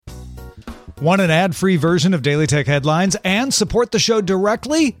Want an ad-free version of Daily Tech Headlines and support the show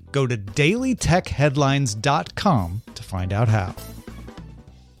directly? Go to dailytechheadlines.com to find out how.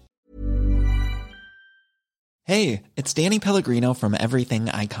 Hey, it's Danny Pellegrino from Everything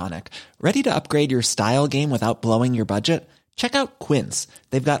Iconic. Ready to upgrade your style game without blowing your budget? Check out Quince.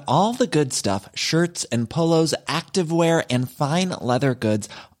 They've got all the good stuff, shirts and polos, activewear, and fine leather goods,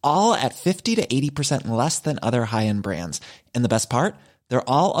 all at 50 to 80% less than other high-end brands. And the best part? They're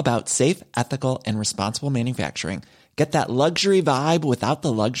all about safe, ethical, and responsible manufacturing. Get that luxury vibe without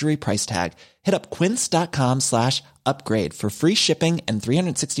the luxury price tag. Hit up quince.com/upgrade for free shipping and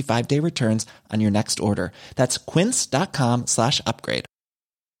 365-day returns on your next order. That's quince.com/upgrade.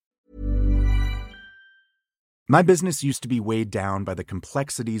 My business used to be weighed down by the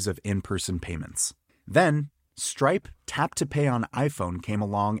complexities of in-person payments. Then, Stripe Tap to Pay on iPhone came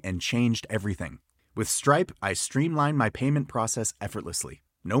along and changed everything. With Stripe, I streamlined my payment process effortlessly.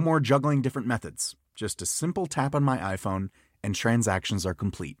 No more juggling different methods. Just a simple tap on my iPhone and transactions are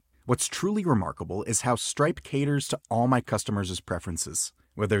complete. What's truly remarkable is how Stripe caters to all my customers' preferences.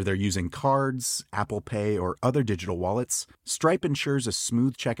 Whether they're using cards, Apple Pay, or other digital wallets, Stripe ensures a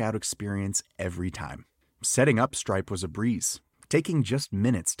smooth checkout experience every time. Setting up Stripe was a breeze, taking just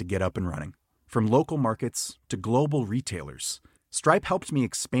minutes to get up and running. From local markets to global retailers, Stripe helped me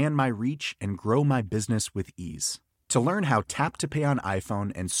expand my reach and grow my business with ease. To learn how Tap to Pay on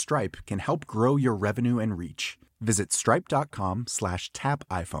iPhone and Stripe can help grow your revenue and reach, visit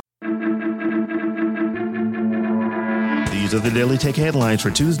stripe.com/tapiphone. These are the Daily Tech Headlines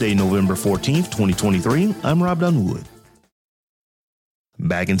for Tuesday, November 14th, 2023. I'm Rob Dunwood.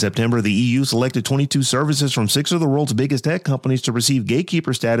 Back in September, the EU selected 22 services from 6 of the world's biggest tech companies to receive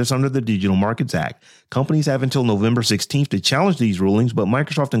Gatekeeper status under the Digital Markets Act. Companies have until November 16th to challenge these rulings, but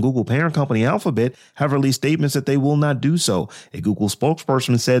Microsoft and Google parent company Alphabet have released statements that they will not do so. A Google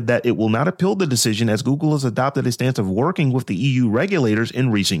spokesperson said that it will not appeal the decision as Google has adopted a stance of working with the EU regulators in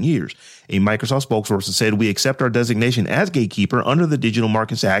recent years. A Microsoft spokesperson said, "We accept our designation as Gatekeeper under the Digital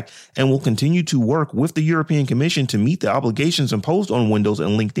Markets Act and will continue to work with the European Commission to meet the obligations imposed on Windows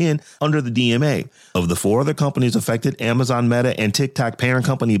and LinkedIn under the DMA. Of the 4 other companies affected, Amazon, Meta, and TikTok parent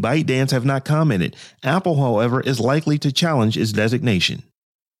company ByteDance have not commented. Apple, however, is likely to challenge its designation.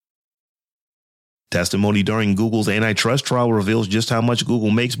 Testimony during Google's antitrust trial reveals just how much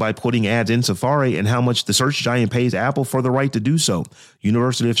Google makes by putting ads in Safari and how much the search giant pays Apple for the right to do so.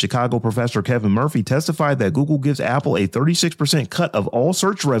 University of Chicago professor Kevin Murphy testified that Google gives Apple a 36% cut of all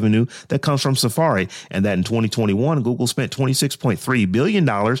search revenue that comes from Safari, and that in 2021, Google spent $26.3 billion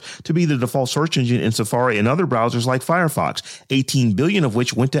to be the default search engine in Safari and other browsers like Firefox, $18 billion of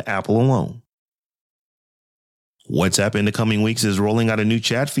which went to Apple alone. WhatsApp in the coming weeks is rolling out a new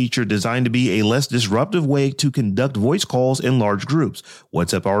chat feature designed to be a less disruptive way to conduct voice calls in large groups.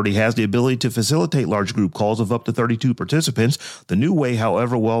 WhatsApp already has the ability to facilitate large group calls of up to 32 participants. The new way,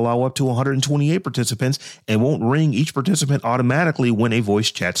 however, will allow up to 128 participants and won't ring each participant automatically when a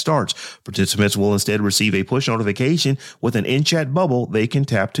voice chat starts. Participants will instead receive a push notification with an in-chat bubble they can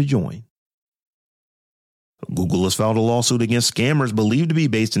tap to join. Google has filed a lawsuit against scammers believed to be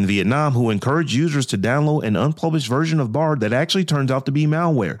based in Vietnam who encourage users to download an unpublished version of Bard that actually turns out to be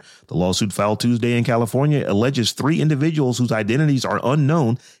malware. The lawsuit filed Tuesday in California alleges 3 individuals whose identities are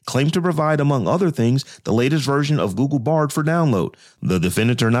unknown claim to provide, among other things, the latest version of Google Bard for download. The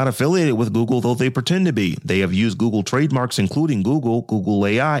defendants are not affiliated with Google, though they pretend to be. They have used Google trademarks including Google, Google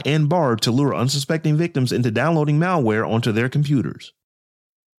AI, and Bard to lure unsuspecting victims into downloading malware onto their computers.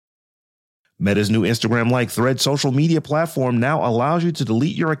 Meta's new Instagram-like Thread social media platform now allows you to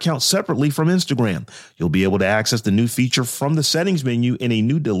delete your account separately from Instagram. You'll be able to access the new feature from the settings menu in a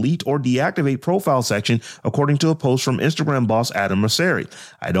new delete or deactivate profile section, according to a post from Instagram boss Adam Mosseri.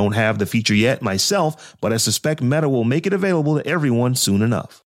 I don't have the feature yet myself, but I suspect Meta will make it available to everyone soon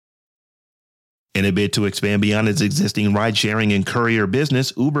enough. In a bid to expand beyond its existing ride-sharing and courier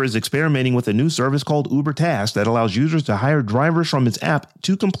business, Uber is experimenting with a new service called Uber Task that allows users to hire drivers from its app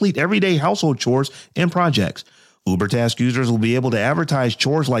to complete everyday household chores and projects. Uber Task users will be able to advertise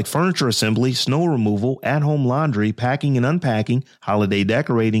chores like furniture assembly, snow removal, at-home laundry, packing and unpacking, holiday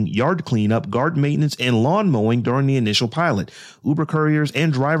decorating, yard cleanup, garden maintenance, and lawn mowing during the initial pilot. Uber couriers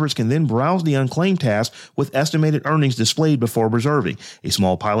and drivers can then browse the unclaimed tasks with estimated earnings displayed before reserving. A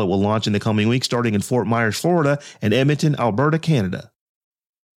small pilot will launch in the coming weeks starting in Fort Myers, Florida, and Edmonton, Alberta, Canada.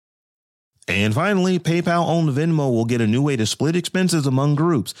 And finally, PayPal-owned Venmo will get a new way to split expenses among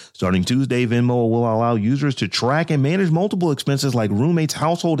groups. Starting Tuesday, Venmo will allow users to track and manage multiple expenses like roommates'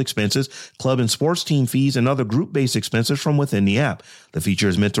 household expenses, club and sports team fees, and other group-based expenses from within the app. The feature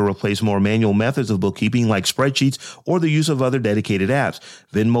is meant to replace more manual methods of bookkeeping like spreadsheets or the use of other dedicated apps.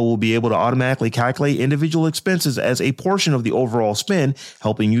 Venmo will be able to automatically calculate individual expenses as a portion of the overall spend,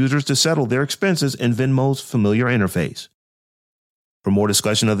 helping users to settle their expenses in Venmo's familiar interface. For more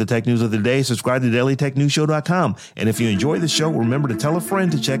discussion of the tech news of the day, subscribe to dailytechnewsshow.com. And if you enjoy the show, remember to tell a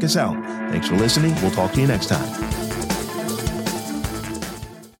friend to check us out. Thanks for listening. We'll talk to you next time.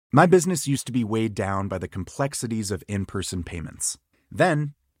 My business used to be weighed down by the complexities of in-person payments.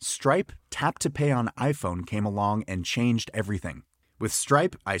 Then, Stripe Tap to Pay on iPhone came along and changed everything. With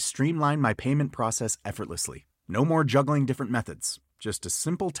Stripe, I streamlined my payment process effortlessly. No more juggling different methods. Just a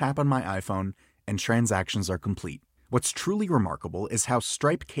simple tap on my iPhone and transactions are complete. What's truly remarkable is how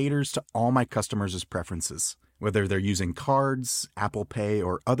Stripe caters to all my customers' preferences. Whether they're using cards, Apple Pay,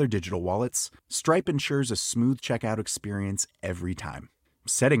 or other digital wallets, Stripe ensures a smooth checkout experience every time.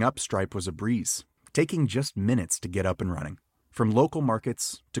 Setting up Stripe was a breeze, taking just minutes to get up and running. From local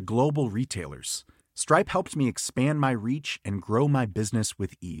markets to global retailers, Stripe helped me expand my reach and grow my business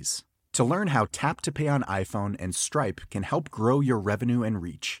with ease. To learn how Tap to Pay on iPhone and Stripe can help grow your revenue and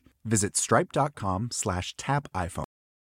reach, visit stripe.com/tapiphone.